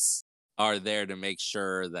extremists are there to make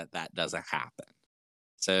sure that doesn't happen.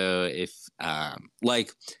 So if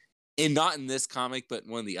like not in this comic, but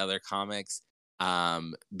in one of the other comics,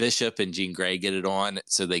 Bishop and Jean Grey get it on.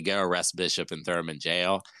 So they go arrest Bishop and throw him in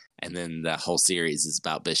jail. And then the whole series is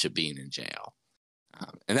about Bishop being in jail.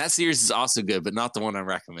 And that series is also good, but not the one I'm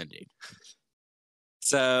recommending.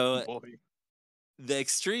 So the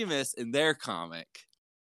extremists in their comic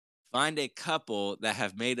find a couple that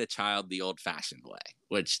have made a child the old-fashioned way,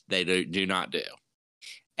 which they do not do.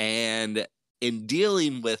 And in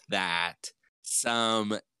dealing with that,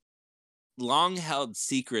 some long-held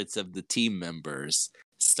secrets of the team members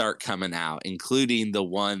start coming out, including the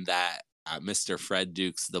one that Mr. Fred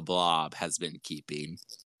Dukes the Blob has been keeping.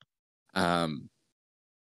 And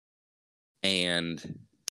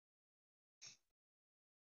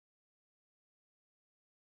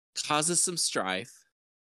causes some strife.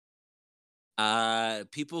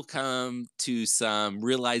 People come to some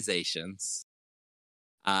realizations.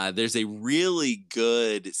 There's a really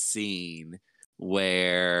good scene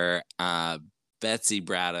where Betsy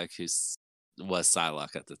Braddock, who was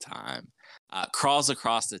Psylocke at the time, crawls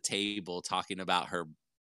across the table talking about her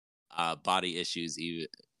body issues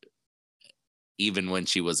even when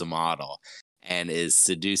she was a model, and is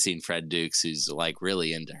seducing Fred Dukes, who's like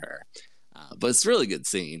really into her. But it's a really good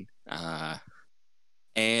scene.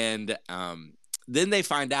 And then they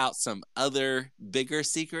find out some other bigger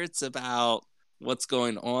secrets about what's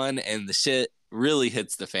going on, and the shit really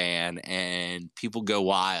hits the fan, and people go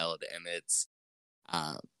wild, and it's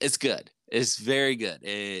good. It's very good.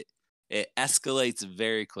 It escalates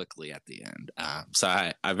very quickly at the end. So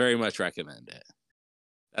I very much recommend it.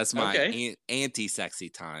 That's my anti-sexy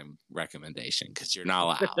time recommendation, because you're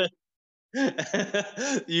not allowed.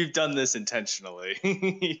 You've done this intentionally.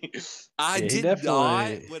 I did definitely, not.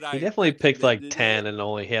 When he I definitely picked like recommended 10 it. and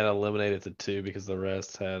only had eliminated the 2 because the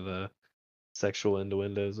rest had sexual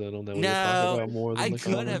innuendos in them that we would talk No, about more than I the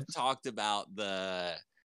could have comments. talked about the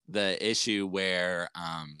issue where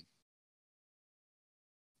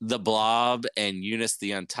the Blob and Eunice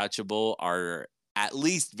the Untouchable are at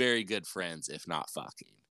least very good friends, if not fucking.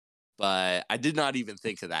 But I did not even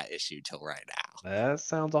think of that issue till right now. That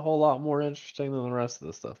sounds a whole lot more interesting than the rest of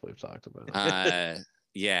the stuff we've talked about.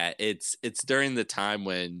 Yeah, it's during the time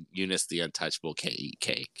when Eunice the Untouchable can't eat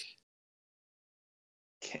cake.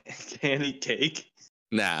 Can't eat cake?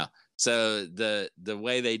 No. So the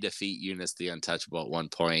way they defeat Eunice the Untouchable at one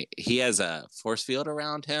point, he has a force field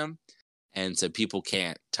around him, and so people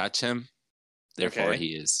can't touch him. Therefore,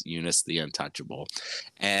 he is Eunice the Untouchable.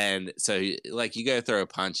 And so, like, you go throw a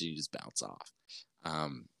punch and you just bounce off.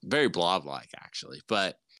 Very Blob-like, actually.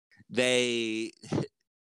 But Henry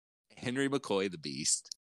McCoy, the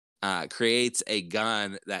Beast, creates a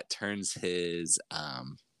gun that turns his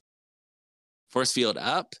force field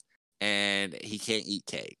up, and he can't eat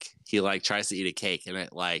cake. He, like, tries to eat a cake, and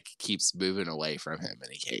it, like, keeps moving away from him,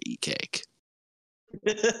 and he can't eat cake.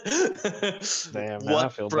 Damn, man, I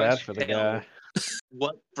feel bad for the guy.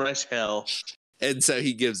 What fresh hell. And so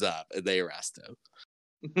he gives up, and they arrest him.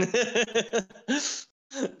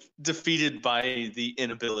 Defeated by the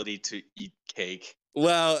inability to eat cake.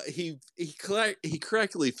 Well, he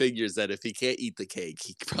correctly figures that if he can't eat the cake,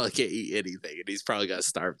 he probably can't eat anything, and he's probably gonna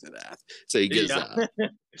starve to death. So he gives up.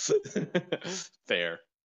 Fair.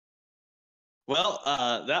 Well,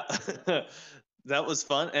 that was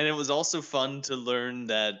fun, and it was also fun to learn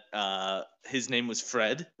that his name was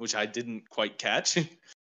Fred, which I didn't quite catch.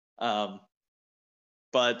 But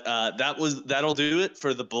that'll do it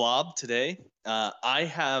for the Blob today. I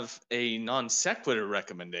have a non sequitur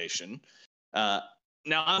recommendation.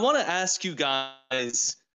 Now, I want to ask you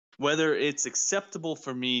guys whether it's acceptable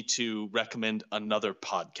for me to recommend another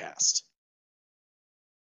podcast.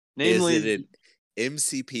 Namely, is it an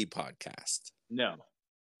MCP podcast? No.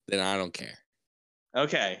 Then I don't care.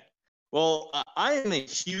 Okay. Well, I am a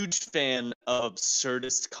huge fan of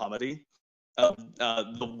absurdist comedy, of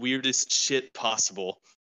the weirdest shit possible.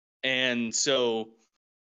 And so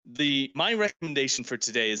my recommendation for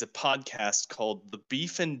today is a podcast called the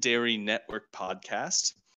Beef and Dairy Network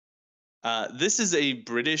Podcast. This is a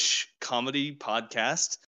British comedy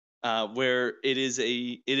podcast where it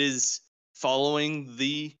is following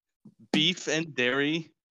the beef and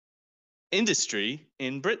dairy industry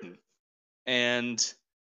in Britain, and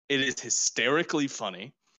it is hysterically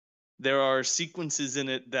funny. There are sequences in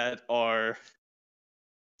it that are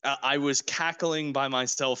I was cackling by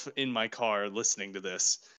myself in my car listening to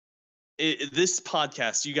this. This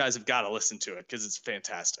podcast, you guys have got to listen to it because it's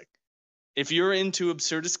fantastic. If you're into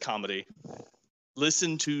absurdist comedy,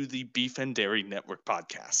 listen to the Beef and Dairy Network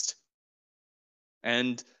podcast.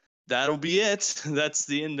 And that'll be it. That's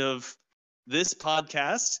the end of this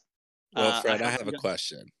podcast. Well, Fred, I have a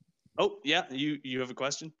question. Oh, yeah, you have a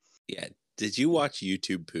question? Yeah. Did you watch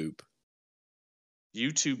YouTube Poop?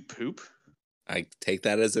 YouTube Poop? I take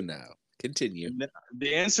that as a no. Continue. No,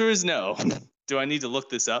 the answer is no. Do I need to look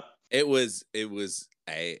this up? It was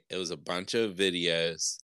a bunch of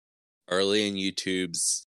videos early in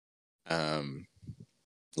YouTube's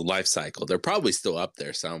life cycle. They're probably still up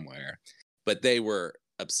there somewhere, but they were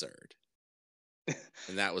absurd.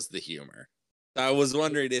 And that was the humor. I was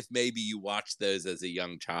wondering if maybe you watched those as a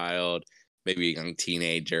young child, maybe a young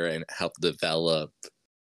teenager, and helped develop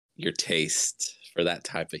your taste for that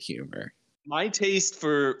type of humor. My taste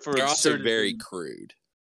for They're also absurdity. very crude.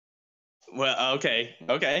 Well, okay.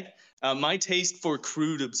 My taste for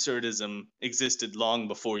crude absurdism existed long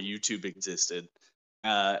before YouTube existed,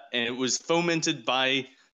 and it was fomented by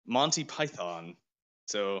Monty Python.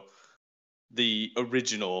 So the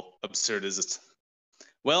original absurdist.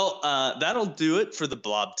 Well, that'll do it for the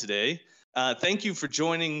Blob today. Thank you for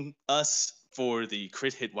joining us for the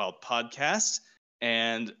Crit Hit Wild podcast,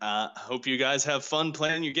 and hope you guys have fun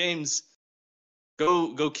playing your games.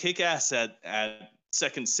 Go kick ass at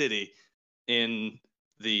Second City in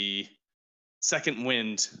the second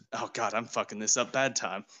wind. Oh God, I'm fucking this up bad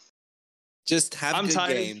time. Just have I'm good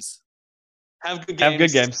tired. games. Have good games. Have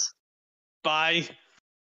good games. Bye.